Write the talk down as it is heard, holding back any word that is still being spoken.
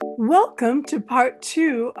Welcome to part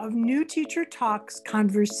 2 of New Teacher Talks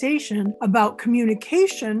conversation about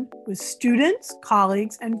communication with students,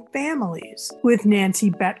 colleagues, and families with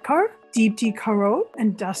Nancy Betkar, Deepti Karot,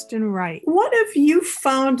 and Dustin Wright. What have you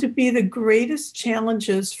found to be the greatest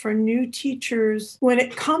challenges for new teachers when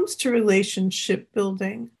it comes to relationship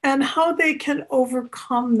building and how they can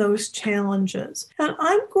overcome those challenges? And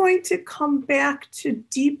I'm going to come back to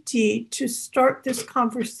Deepti to start this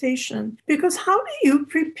conversation, because how do you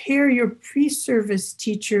prepare your pre-service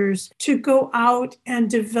teachers to go out and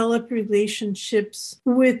develop relationships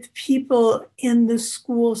with people in the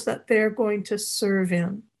schools that they're going to serve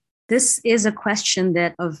in? This is a question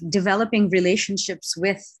that of developing relationships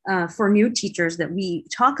for new teachers that we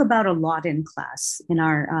talk about a lot in class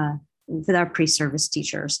with our pre-service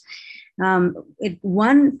teachers.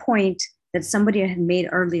 One point that somebody had made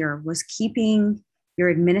earlier was keeping your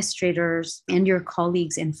administrators and your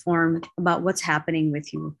colleagues informed about what's happening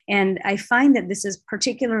with you. And I find that this is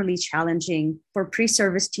particularly challenging for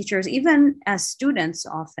pre-service teachers, even as students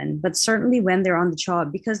often, but certainly when they're on the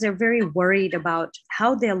job, because they're very worried about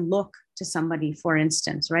how they'll look to somebody, for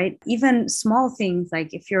instance, right? Even small things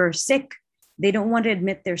like if you're sick, they don't want to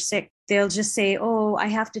admit they're sick. They'll just say, oh, I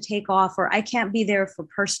have to take off, or I can't be there for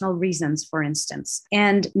personal reasons, for instance,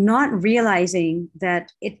 and not realizing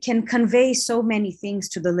that it can convey so many things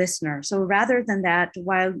to the listener. So rather than that,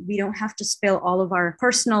 while we don't have to spill all of our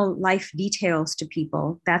personal life details to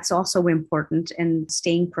people, that's also important in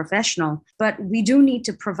staying professional. But we do need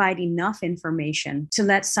to provide enough information to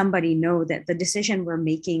let somebody know that the decision we're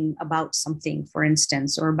making about something, for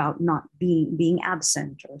instance, or about not being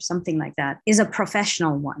absent or something like that, is a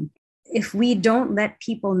professional one. If we don't let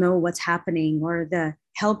people know what's happening or the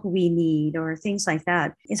help we need or things like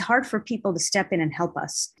that, it's hard for people to step in and help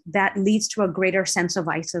us. That leads to a greater sense of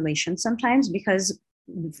isolation sometimes, because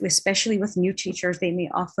especially with new teachers, they may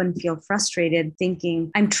often feel frustrated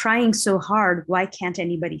thinking, I'm trying so hard, why can't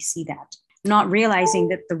anybody see that? Not realizing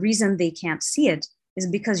that the reason they can't see it is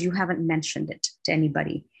because you haven't mentioned it to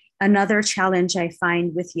anybody. Another challenge I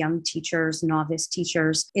find with young teachers, novice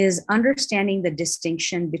teachers, is understanding the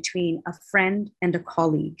distinction between a friend and a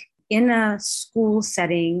colleague. In a school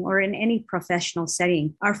setting or in any professional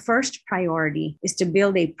setting, our first priority is to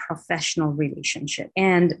build a professional relationship.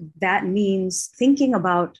 And that means thinking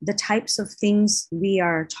about the types of things we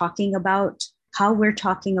are talking about, how we're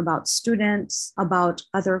talking about students, about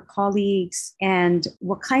other colleagues, and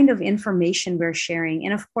what kind of information we're sharing.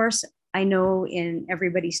 And of course, I know in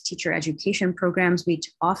everybody's teacher education programs, we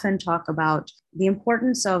often talk about the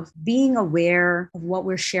importance of being aware of what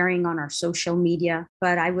we're sharing on our social media,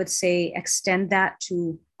 but I would say extend that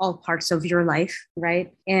to all parts of your life,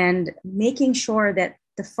 right? And making sure that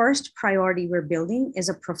the first priority we're building is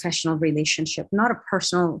a professional relationship, not a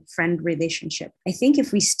personal friend relationship. I think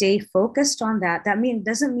if we stay focused on that,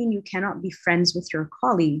 doesn't mean you cannot be friends with your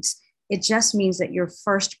colleagues. It just means that your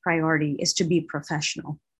first priority is to be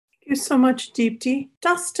professional. Thank you so much, Deepti.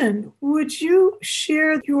 Dustin, would you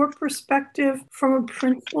share your perspective from a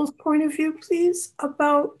principal's point of view, please,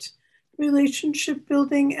 about relationship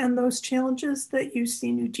building and those challenges that you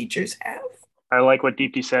see new teachers have? I like what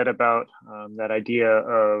Deepti said about that idea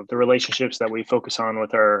of the relationships that we focus on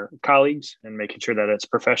with our colleagues and making sure that it's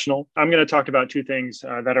professional. I'm going to talk about two things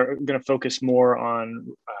that are going to focus more on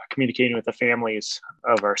communicating with the families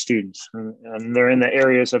of our students. And they're in the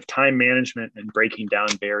areas of time management and breaking down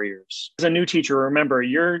barriers. As a new teacher, remember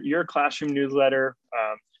your classroom newsletter,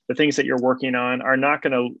 the things that you're working on are not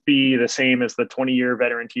going to be the same as the 20-year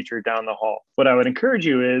veteran teacher down the hall. What I would encourage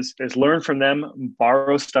you is learn from them,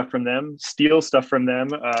 borrow stuff from them, steal stuff from them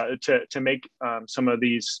to make some of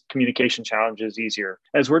these communication challenges easier.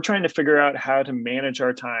 As we're trying to figure out how to manage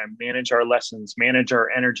our time, manage our lessons, manage our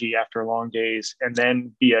energy after long days, and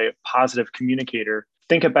then be a positive communicator,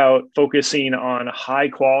 think about focusing on high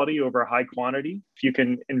quality over high quantity. If you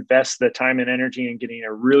can invest the time and energy in getting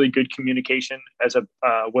a really good communication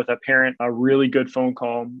with a parent, a really good phone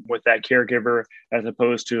call with that caregiver, as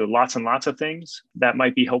opposed to lots and lots of things, that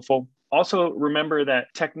might be helpful. Also, remember that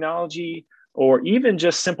technology or even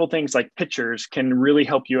just simple things like pictures can really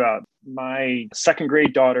help you out. My second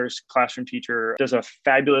grade daughter's classroom teacher does a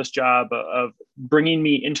fabulous job of bringing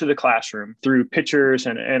me into the classroom through pictures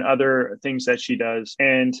and other things that she does.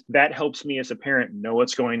 And that helps me as a parent know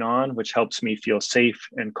what's going on, which helps me feel safe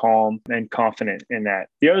and calm and confident in that.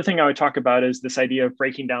 The other thing I would talk about is this idea of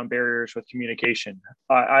breaking down barriers with communication.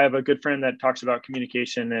 I have a good friend that talks about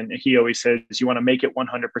communication, and he always says, you want to make it 100%.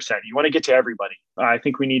 You want to get to everybody. I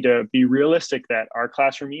think we need to be realistic that our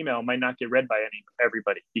classroom email might not get read by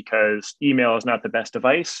everybody, because because email is not the best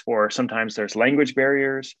device, or sometimes there's language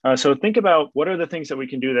barriers. So think about what are the things that we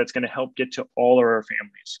can do that's going to help get to all of our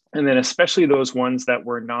families. And then especially those ones that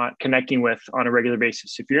we're not connecting with on a regular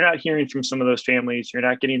basis. If you're not hearing from some of those families, you're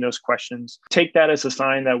not getting those questions, take that as a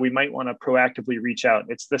sign that we might want to proactively reach out.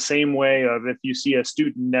 It's the same way of if you see a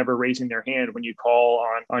student never raising their hand when you call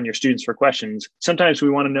on your students for questions. Sometimes we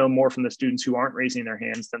want to know more from the students who aren't raising their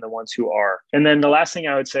hands than the ones who are. And then the last thing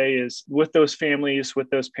I would say is with those families, with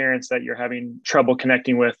those parents that you're having trouble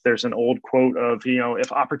connecting with, there's an old quote of,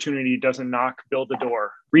 if opportunity doesn't knock, build the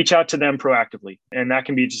door. Reach out to them proactively. And that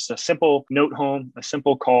can be just a simple note home, a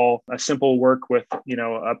simple call, a simple work with,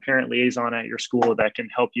 a parent liaison at your school that can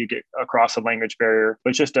help you get across a language barrier.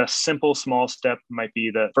 But just a simple, small step might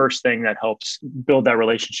be the first thing that helps build that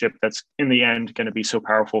relationship that's in the end going to be so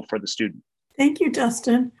powerful for the student. Thank you,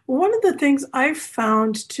 Dustin. One of the things I've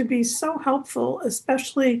found to be so helpful,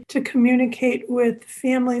 especially to communicate with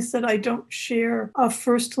families that I don't share a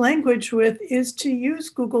first language with, is to use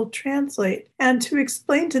Google Translate and to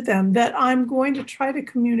explain to them that I'm going to try to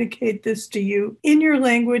communicate this to you in your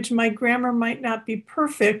language. My grammar might not be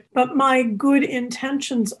perfect, but my good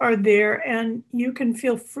intentions are there, and you can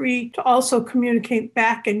feel free to also communicate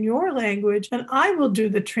back in your language, and I will do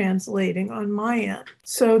the translating on my end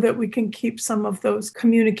so that we can keep some of those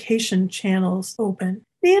communication channels open.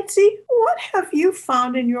 Nancy, what have you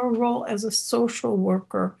found in your role as a social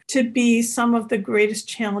worker to be some of the greatest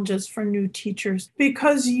challenges for new teachers?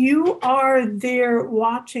 Because you are there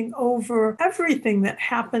watching over everything that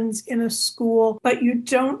happens in a school, but you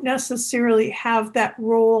don't necessarily have that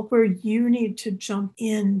role where you need to jump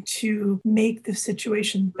in to make the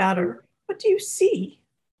situation better. What do you see?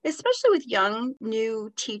 Especially with young,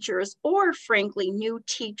 new teachers, or frankly, new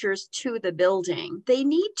teachers to the building, they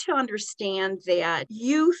need to understand that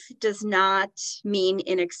youth does not mean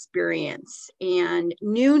inexperience, and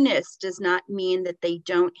newness does not mean that they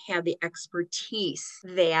don't have the expertise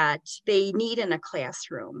that they need in a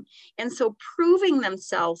classroom. And so proving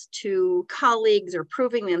themselves to colleagues or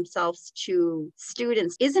proving themselves to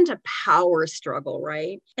students isn't a power struggle,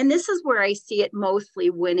 right? And this is where I see it mostly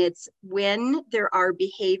when there are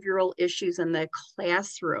behavioral issues in the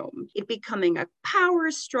classroom, it becoming a power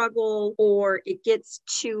struggle, or it gets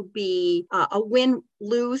to be a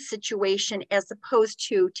win-lose situation, as opposed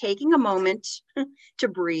to taking a moment to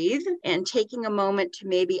breathe and taking a moment to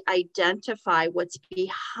maybe identify what's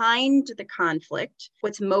behind the conflict,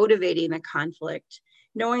 what's motivating the conflict,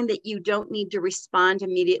 knowing that you don't need to respond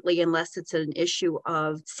immediately unless it's an issue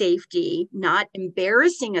of safety, not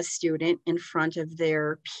embarrassing a student in front of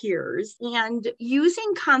their peers, and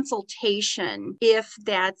using consultation if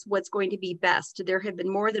that's what's going to be best. There have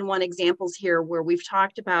been more than one examples here where we've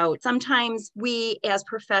talked about sometimes we as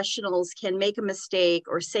professionals can make a mistake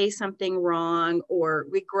or say something wrong or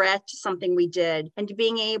regret something we did, and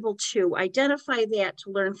being able to identify that,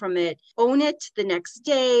 to learn from it, own it the next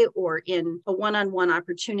day or in a one-on-one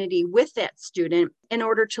opportunity with that student in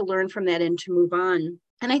order to learn from that and to move on.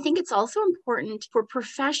 And I think it's also important for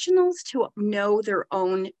professionals to know their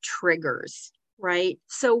own triggers, right?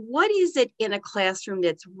 So what is it in a classroom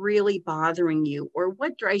that's really bothering you, or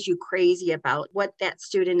what drives you crazy about what that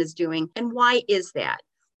student is doing? And why is that?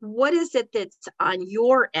 What is it that's on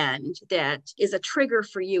your end that is a trigger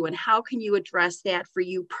for you, and how can you address that for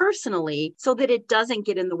you personally so that it doesn't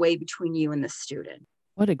get in the way between you and the student?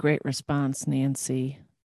 What a great response, Nancy.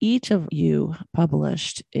 Each of you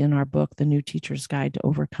published in our book, The New Teacher's Guide to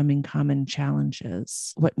Overcoming Common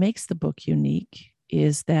Challenges. What makes the book unique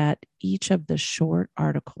is that each of the short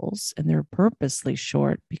articles, and they're purposely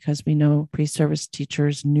short because we know pre-service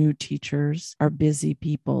teachers, new teachers are busy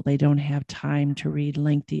people. They don't have time to read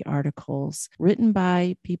lengthy articles written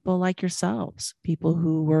by people like yourselves, people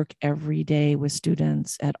who work every day with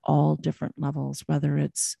students at all different levels, whether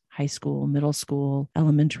it's high school, middle school,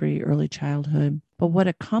 elementary, early childhood. But what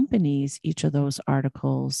accompanies each of those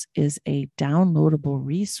articles is a downloadable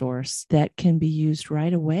resource that can be used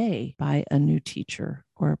right away by a new teacher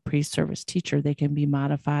or a pre-service teacher. They can be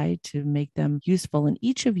modified to make them useful. And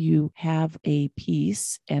each of you have a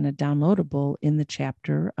piece and a downloadable in the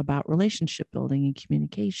chapter about relationship building and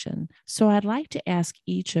communication. So I'd like to ask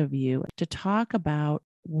each of you to talk about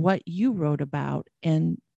what you wrote about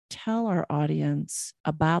and tell our audience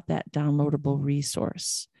about that downloadable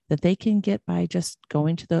resource that they can get by just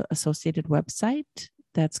going to the associated website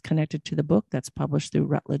that's connected to the book that's published through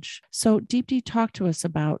Routledge. So Deepti, talk to us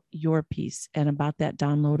about your piece and about that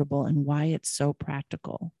downloadable and why it's so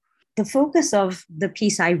practical. The focus of the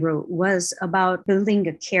piece I wrote was about building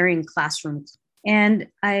a caring classroom And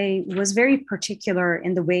I was very particular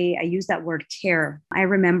in the way I use that word care. I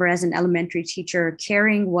remember as an elementary teacher,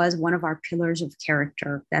 caring was one of our pillars of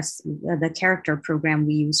character. That's the character program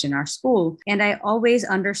we used in our school. And I always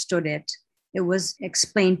understood it. It was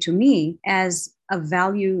explained to me as a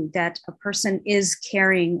value that a person is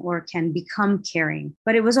caring or can become caring.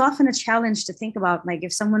 But it was often a challenge to think about, like,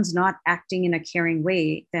 if someone's not acting in a caring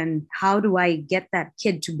way, then how do I get that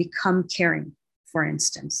kid to become caring, for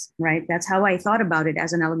instance, right? That's how I thought about it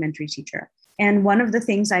as an elementary teacher. And one of the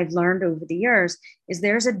things I've learned over the years is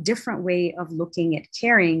there's a different way of looking at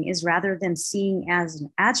caring, is rather than seeing as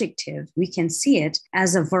an adjective, we can see it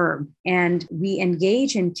as a verb. And we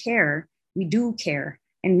engage in care, we do care.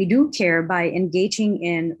 And we do care by engaging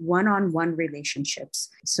in one-on-one relationships.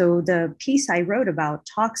 So the piece I wrote about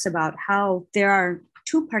talks about how there are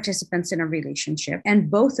two participants in a relationship,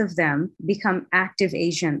 and both of them become active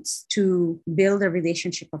agents to build a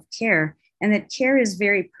relationship of care. And that care is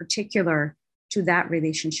very particular to that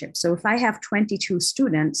relationship. So if I have 22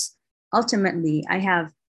 students, ultimately I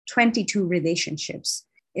have 22 relationships.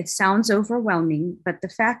 It sounds overwhelming, but the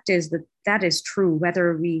fact is that that is true,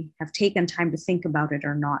 whether we have taken time to think about it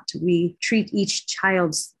or not. We treat each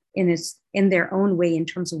child in their own way in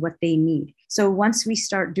terms of what they need. So once we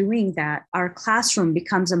start doing that, our classroom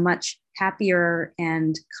becomes a much happier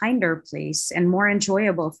and kinder place and more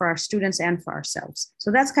enjoyable for our students and for ourselves.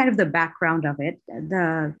 So that's kind of the background of it.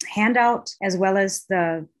 The handout, as well as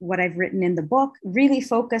what I've written in the book, really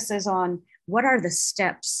focuses on what are the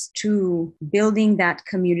steps to building that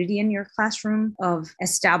community in your classroom, of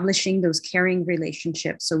establishing those caring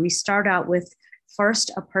relationships. So we start out with,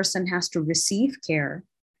 first, a person has to receive care,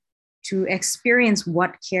 to experience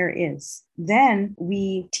what care is. Then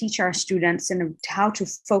we teach our students how to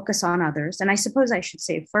focus on others. And I suppose I should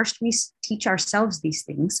say, first we teach ourselves these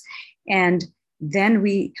things, and then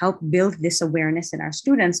we help build this awareness in our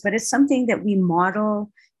students. But it's something that we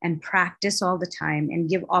model and practice all the time and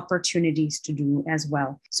give opportunities to do as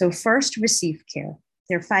well. So first, receive care.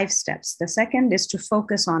 There are 5 steps. The second is to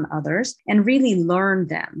focus on others and really learn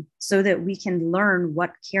them so that we can learn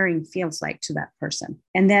what caring feels like to that person.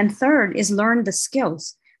 And then third is learn the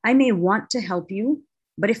skills. I may want to help you,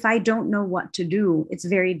 but if I don't know what to do, it's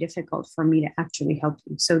very difficult for me to actually help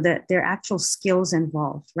you. So that there are actual skills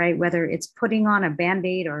involved, right? Whether it's putting on a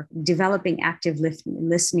Band-Aid or developing active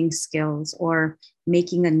listening skills or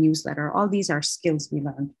making a newsletter, all these are skills we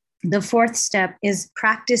learn. The 4th step is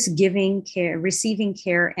practice giving care, receiving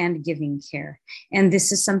care and giving care. And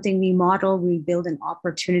this is something we model, we build in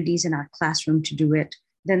opportunities in our classroom to do it.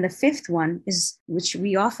 Then the 5th one is, which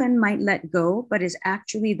we often might let go, but is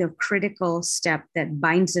actually the critical step that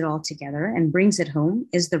binds it all together and brings it home,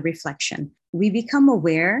 is the reflection. We become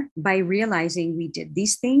aware by realizing we did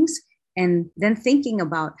these things and then thinking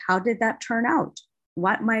about, how did that turn out?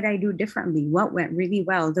 What might I do differently? What went really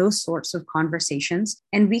well? Those sorts of conversations.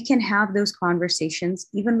 And we can have those conversations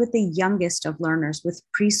even with the youngest of learners. With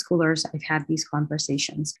preschoolers, I've had these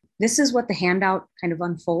conversations. This is what the handout kind of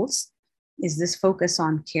unfolds, is this focus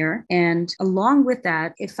on care. And along with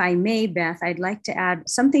that, if I may, Beth, I'd like to add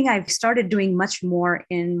something I've started doing much more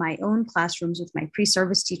in my own classrooms with my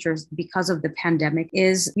pre-service teachers because of the pandemic,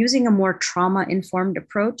 is using a more trauma-informed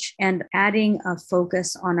approach and adding a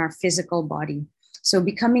focus on our physical body. So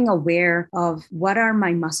becoming aware of, what are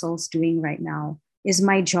my muscles doing right now? Is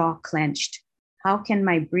my jaw clenched? How can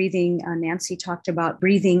my breathing, Nancy talked about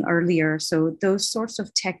breathing earlier. So those sorts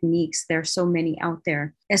of techniques, there are so many out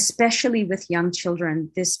there, especially with young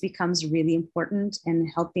children. This becomes really important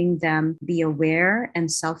in helping them be aware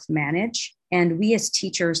and self-manage. And we as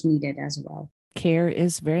teachers need it as well. Care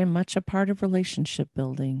is very much a part of relationship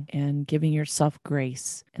building and giving yourself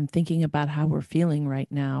grace and thinking about how we're feeling right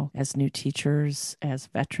now as new teachers, as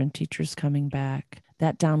veteran teachers coming back.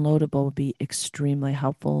 That downloadable will be extremely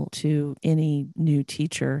helpful to any new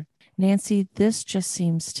teacher. Nancy, this just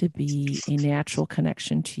seems to be a natural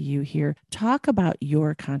connection to you here. Talk about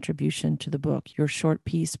your contribution to the book, your short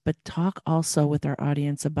piece, but talk also with our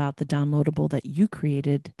audience about the downloadable that you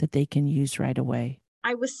created that they can use right away.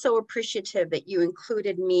 I was so appreciative that you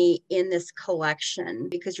included me in this collection,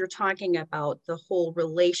 because you're talking about the whole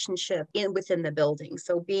relationship within the building.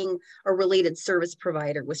 So being a related service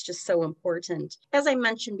provider was just so important. As I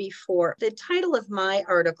mentioned before, the title of my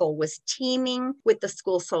article was Teaming with the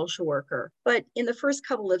School Social Worker. But in the first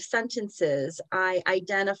couple of sentences, I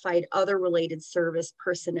identified other related service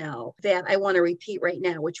personnel that I want to repeat right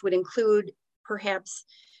now, which would include perhaps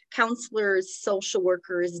counselors, social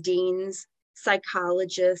workers, deans,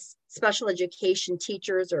 psychologists, special education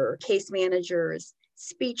teachers or case managers,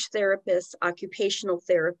 speech therapists, occupational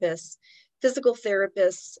therapists, physical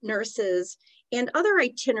therapists, nurses, and other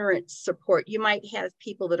itinerant support. You might have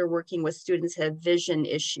people that are working with students who have vision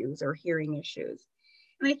issues or hearing issues.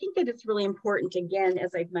 And I think that it's really important, again,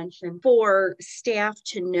 as I've mentioned, for staff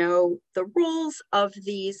to know the roles of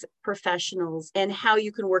these professionals and how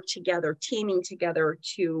you can work together, teaming together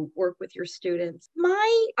to work with your students.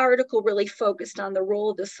 My article really focused on the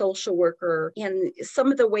role of the social worker and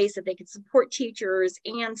some of the ways that they can support teachers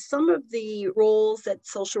and some of the roles that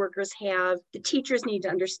social workers have. The teachers need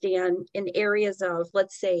to understand in areas of,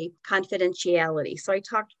 let's say, confidentiality. So I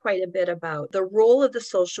talked quite a bit about the role of the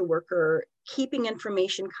social worker, keeping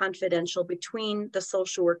information confidential between the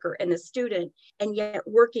social worker and the student, and yet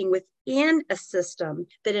working within a system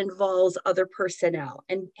that involves other personnel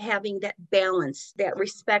and having that balance that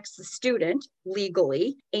respects the student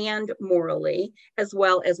legally and morally, as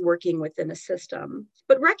well as working within a system.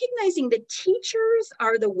 But recognizing that teachers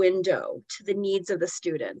are the window to the needs of the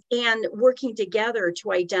student and working together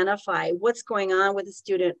to identify what's going on with the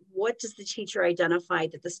student, what does the teacher identify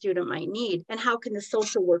that the student might need, and how can the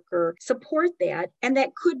social worker support that. And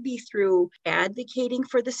that could be through advocating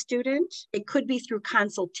for the student. It could be through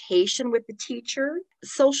consultation with the teacher.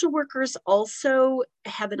 Social workers also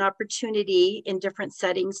have an opportunity in different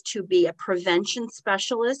settings to be a prevention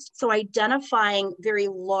specialist. So identifying very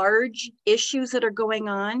large issues that are going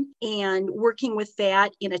on and working with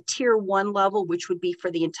that in a tier 1 level, which would be for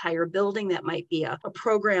the entire building. That might be a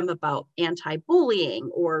program about anti-bullying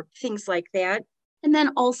or things like that. And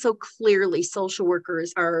then also clearly social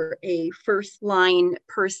workers are a first line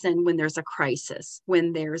person when there's a crisis,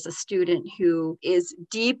 when there's a student who is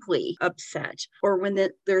deeply upset, or when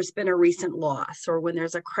there's been a recent loss, or when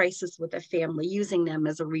there's a crisis with a family, using them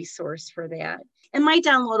as a resource for that. And my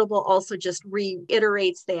downloadable also just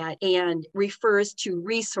reiterates that and refers to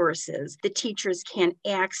resources that teachers can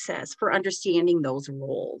access for understanding those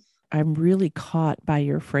roles. I'm really caught by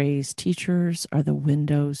your phrase, teachers are the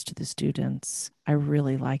windows to the students. I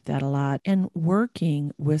really like that a lot. And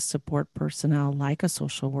working with support personnel like a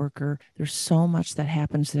social worker, there's so much that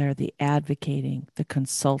happens there, the advocating, the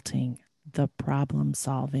consulting, the problem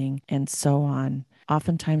solving, and so on.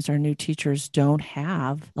 Oftentimes our new teachers don't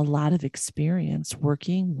have a lot of experience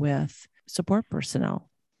working with support personnel.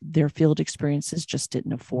 Their field experiences just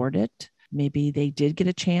didn't afford it. Maybe they did get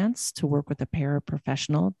a chance to work with a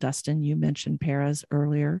paraprofessional. Dustin, you mentioned paras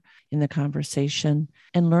earlier in the conversation.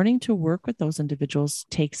 And learning to work with those individuals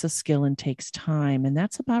takes a skill and takes time. And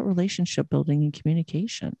that's about relationship building and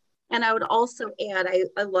communication. And I would also add,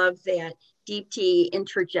 I love that Deepti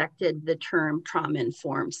interjected the term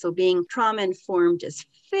trauma-informed. So being trauma-informed is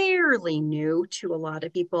fairly new to a lot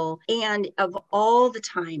of people. And of all the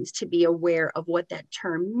times to be aware of what that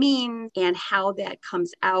term means and how that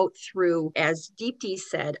comes out through, as Deepti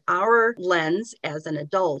said, our lens as an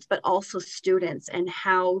adult, but also students, and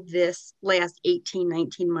how this last 18,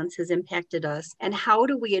 19 months has impacted us. And how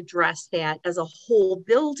do we address that as a whole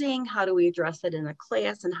building? How do we address it in a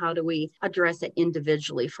class? And how do we address it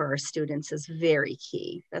individually for our students is very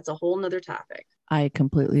key. That's a whole nother topic. I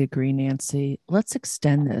completely agree, Nancy. Let's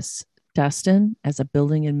extend this. Dustin, as a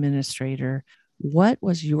building administrator, what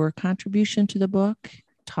was your contribution to the book?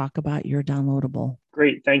 Talk about your downloadable.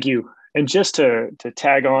 Great, thank you. And just to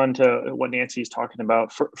tag on to what Nancy's talking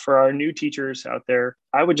about, for our new teachers out there,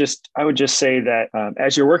 I would just say that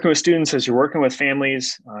as you're working with students, as you're working with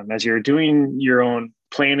families, as you're doing your own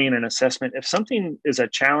planning and assessment, if something is a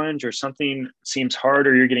challenge or something seems hard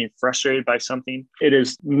or you're getting frustrated by something, it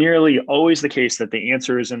is nearly always the case that the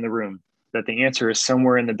answer is in the room, that the answer is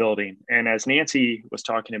somewhere in the building. And as Nancy was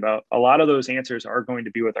talking about, a lot of those answers are going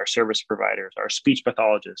to be with our service providers, our speech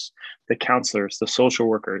pathologists, the counselors, the social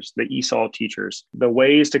workers, the ESOL teachers. The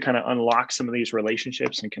ways to kind of unlock some of these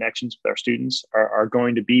relationships and connections with our students are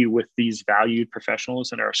going to be with these valued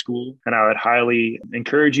professionals in our school. And I would highly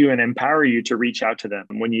encourage you and empower you to reach out to them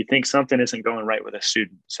when you think something isn't going right with a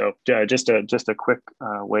student. So just a quick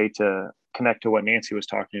way to connect to what Nancy was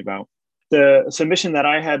talking about. The submission that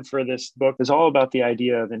I had for this book is all about the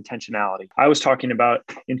idea of intentionality. I was talking about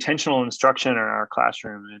intentional instruction in our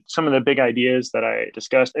classroom, and some of the big ideas that I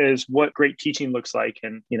discussed is what great teaching looks like,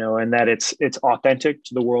 and that it's authentic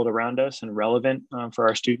to the world around us and relevant for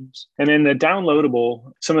our students. And in the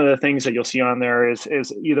downloadable, some of the things that you'll see on there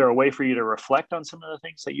is either a way for you to reflect on some of the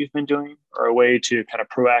things that you've been doing, or a way to kind of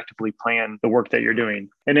proactively plan the work that you're doing.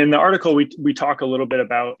 And in the article, we talk a little bit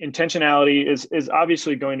about intentionality is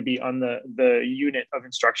obviously going to be on the unit of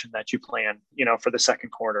instruction that you plan, for the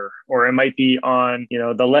second quarter, or it might be on,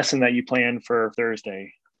 the lesson that you plan for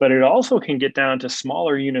Thursday. But it also can get down to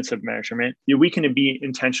smaller units of measurement. We can be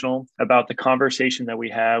intentional about the conversation that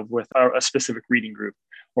we have with a specific reading group,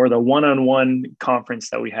 or the one-on-one conference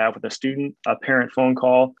that we have with a student, a parent phone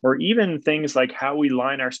call, or even things like how we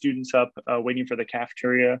line our students up waiting for the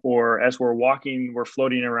cafeteria, or as we're walking, we're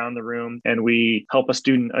floating around the room and we help a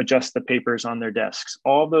student adjust the papers on their desks.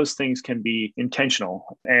 All those things can be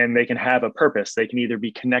intentional and they can have a purpose. They can either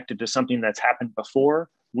be connected to something that's happened before.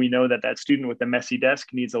 We know that that student with the messy desk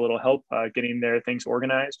needs a little help getting their things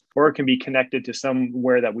organized, or it can be connected to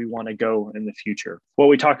somewhere that we want to go in the future. What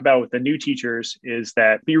we talk about with the new teachers is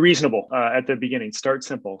that be reasonable at the beginning. Start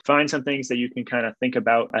simple. Find some things that you can kind of think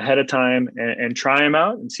about ahead of time and try them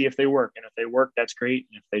out and see if they work. And if they work, that's great.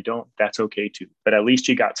 And if they don't, that's okay too. But at least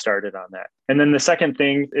you got started on that. And then the second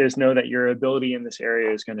thing is know that your ability in this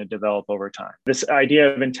area is going to develop over time. This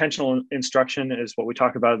idea of intentional instruction is what we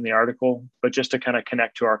talk about in the article, but just to kind of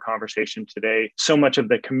connect to our conversation today, so much of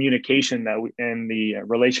the communication and the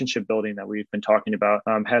relationship building that we've been talking about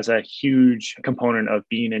has a huge component of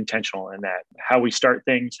being intentional in that. How we start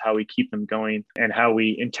things, how we keep them going, and how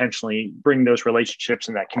we intentionally bring those relationships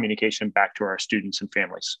and that communication back to our students and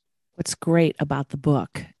families. What's great about the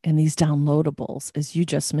book and these downloadables, as you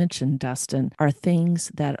just mentioned, Dustin, are things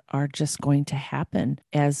that are just going to happen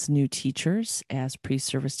as new teachers, as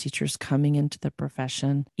pre-service teachers coming into the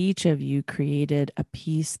profession. Each of you created a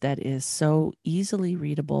piece that is so easily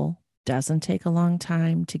readable, doesn't take a long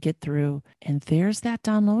time to get through. And there's that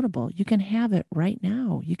downloadable. You can have it right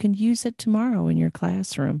now. You can use it tomorrow in your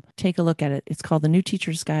classroom. Take a look at it. It's called The New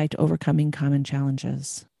Teacher's Guide to Overcoming Common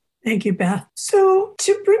Challenges. Thank you, Beth. So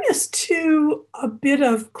to bring us to a bit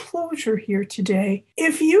of closure here today,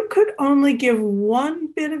 if you could only give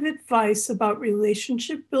one bit of advice about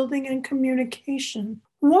relationship building and communication,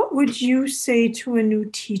 what would you say to a new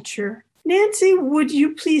teacher? Nancy, would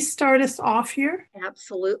you please start us off here?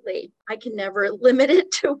 Absolutely. I can never limit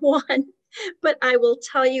it to one. But I will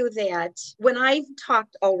tell you that when I've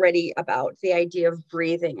talked already about the idea of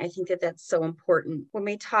breathing, I think that that's so important. When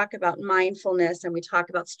we talk about mindfulness and we talk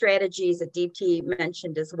about strategies that Deepti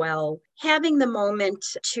mentioned as well, having the moment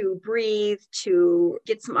to breathe, to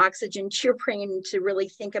get some oxygen to your brain, to really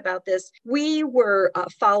think about this. We were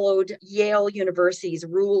followed Yale University's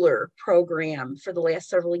Ruler program for the last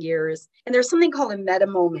several years. And there's something called a meta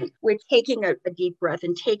moment, where taking a deep breath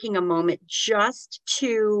and taking a moment just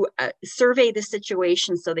to survey the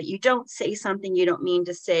situation so that you don't say something you don't mean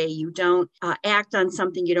to say, you don't act on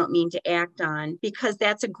something you don't mean to act on, because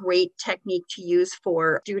that's a great technique to use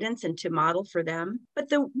for students and to model for them. But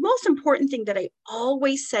the most important thing that I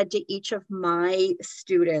always said to each of my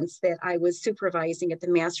students that I was supervising at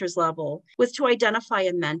the master's level was to identify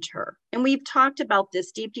a mentor. And we've talked about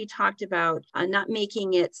this, Deepti talked about not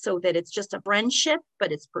making it so that it's just a friendship,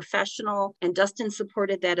 but it's professional. And Dustin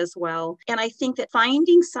supported that as well. And I think that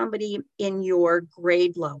finding somebody in your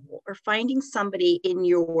grade level, or finding somebody in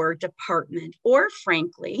your department, or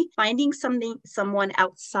frankly, finding someone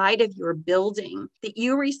outside of your building that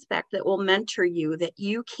you respect, that will mentor you, that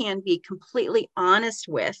you can be completely honest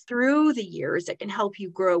with through the years, that can help you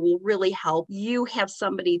grow, will really help you have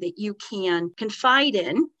somebody that you can confide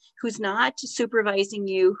in, who's not supervising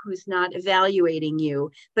you, who's not evaluating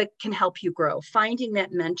you, but can help you grow. Finding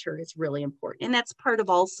that mentor is really important. And that's part of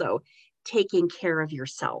also taking care of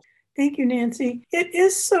yourself. Thank you, Nancy. It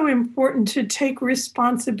is so important to take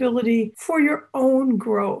responsibility for your own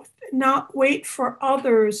growth, not wait for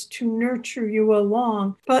others to nurture you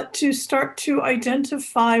along, but to start to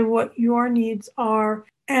identify what your needs are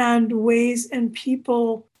and ways and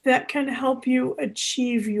people that can help you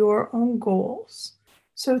achieve your own goals.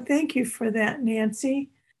 So thank you for that,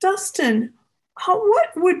 Nancy. Dustin,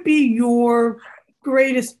 what would be your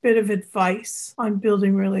greatest bit of advice on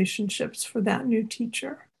building relationships for that new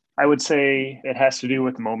teacher? I would say it has to do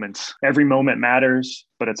with moments. Every moment matters,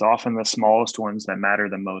 but it's often the smallest ones that matter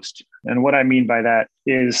the most. And what I mean by that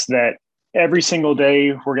is that every single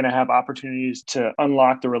day, we're going to have opportunities to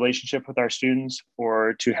unlock the relationship with our students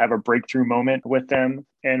or to have a breakthrough moment with them.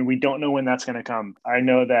 And we don't know when that's going to come. I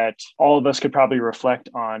know that all of us could probably reflect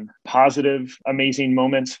on positive, amazing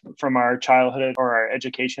moments from our childhood or our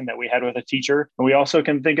education that we had with a teacher. And we also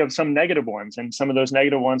can think of some negative ones. And some of those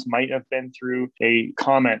negative ones might have been through a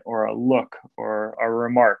comment or a look or a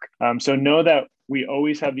remark. So know that we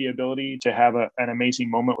always have the ability to have an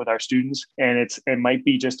amazing moment with our students. And it might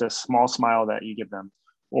be just a small smile that you give them,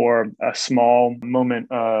 or a small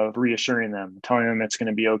moment of reassuring them, telling them it's going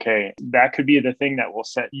to be okay. That could be the thing that will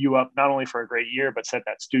set you up not only for a great year, but set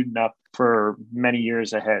that student up for many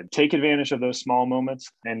years ahead. Take advantage of those small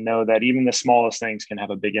moments and know that even the smallest things can have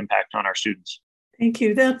a big impact on our students. Thank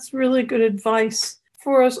you. That's really good advice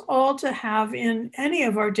for us all to have in any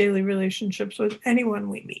of our daily relationships with anyone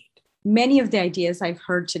we meet. many of the ideas I've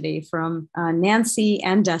heard today from Nancy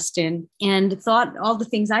and Dustin, and thought all the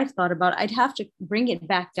things I've thought about, I'd have to bring it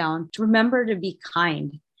back down to remember to be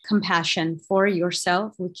kind, compassion for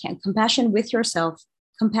yourself. Compassion with yourself,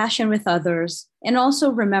 compassion with others. And also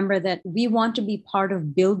remember that we want to be part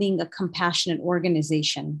of building a compassionate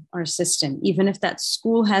organization or system. Even if that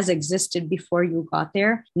school has existed before you got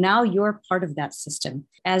there, now you're part of that system.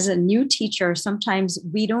 As a new teacher, sometimes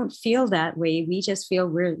we don't feel that way. We just feel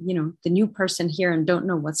we're, the new person here and don't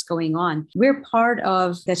know what's going on. We're part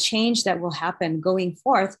of the change that will happen going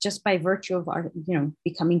forth just by virtue of our,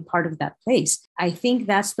 becoming part of that place. I think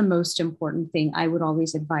that's the most important thing I would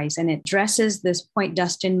always advise. And it addresses this point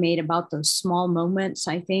Dustin made about those small moments.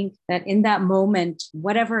 I think that in that moment,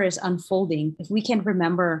 whatever is unfolding, if we can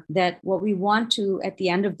remember that what we want to, at the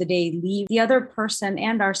end of the day, leave the other person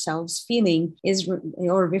and ourselves feeling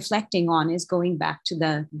or reflecting on is going back to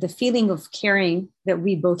the feeling of caring that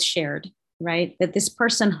we both shared, right? That this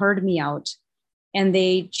person heard me out and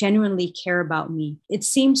they genuinely care about me. It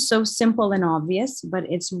seems so simple and obvious, but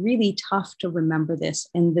it's really tough to remember this.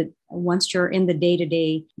 And once you're in the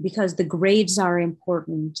day-to-day, because the grades are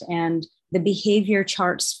important and the behavior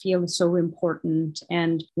charts feel so important,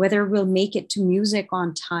 and whether we'll make it to music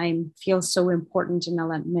on time feels so important in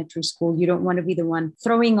elementary school. You don't want to be the one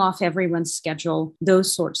throwing off everyone's schedule,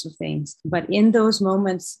 those sorts of things. But in those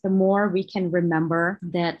moments, the more we can remember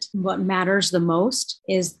that what matters the most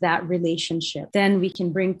is that relationship, then we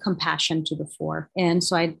can bring compassion to the fore. And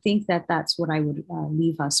so I think that that's what I would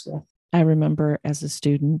leave us with. I remember as a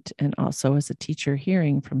student and also as a teacher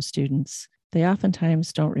hearing from students, they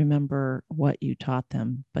oftentimes don't remember what you taught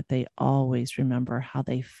them, but they always remember how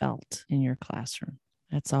they felt in your classroom.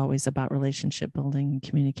 That's always about relationship building and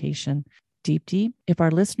communication. Deepti, if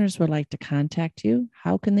our listeners would like to contact you,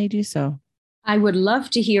 how can they do so? I would love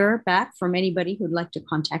to hear back from anybody who'd like to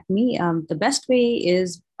contact me. The best way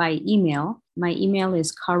is by email. My email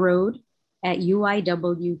is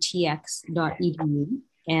karod@uiwtx.edu.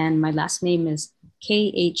 And my last name is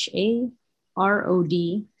KHAROD,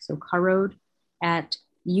 so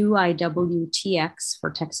karod@uiwtx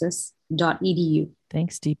for Texas.edu.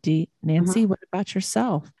 Thanks, Deepti. Nancy, What about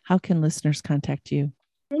yourself? How can listeners contact you?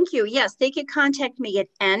 Thank you. Yes, they could contact me at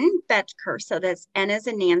nbetker. So that's N as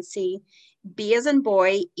in Nancy, B as in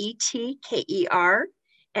boy, ETKER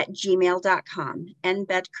 @gmail.com.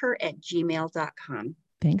 nbetker@gmail.com.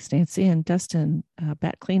 Thanks, Nancy. And Dustin,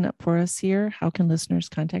 bat cleanup for us here. How can listeners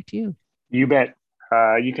contact you? You bet.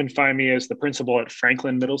 You can find me as the principal at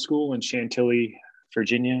Franklin Middle School in Chantilly,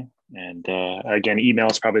 Virginia. And again, email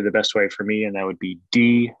is probably the best way for me, and that would be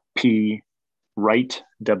dpwright,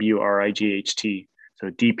 WRIGHT.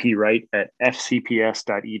 So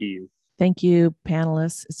dpwright@fcps.edu. Thank you,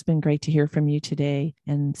 panelists. It's been great to hear from you today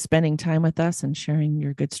and spending time with us and sharing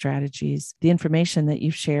your good strategies. The information that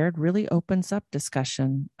you've shared really opens up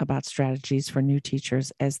discussion about strategies for new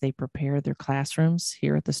teachers as they prepare their classrooms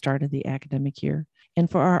here at the start of the academic year. And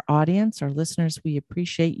for our audience, our listeners, we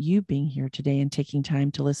appreciate you being here today and taking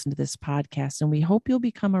time to listen to this podcast. And we hope you'll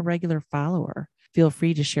become a regular follower. Feel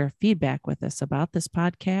free to share feedback with us about this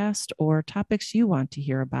podcast or topics you want to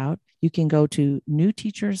hear about. You can go to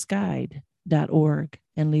newteachersguide.org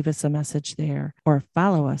and leave us a message there, or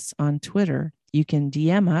follow us on Twitter. You can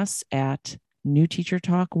DM us at New Teacher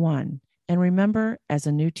Talk 1. And remember, as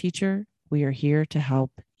a new teacher, we are here to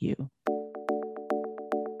help you.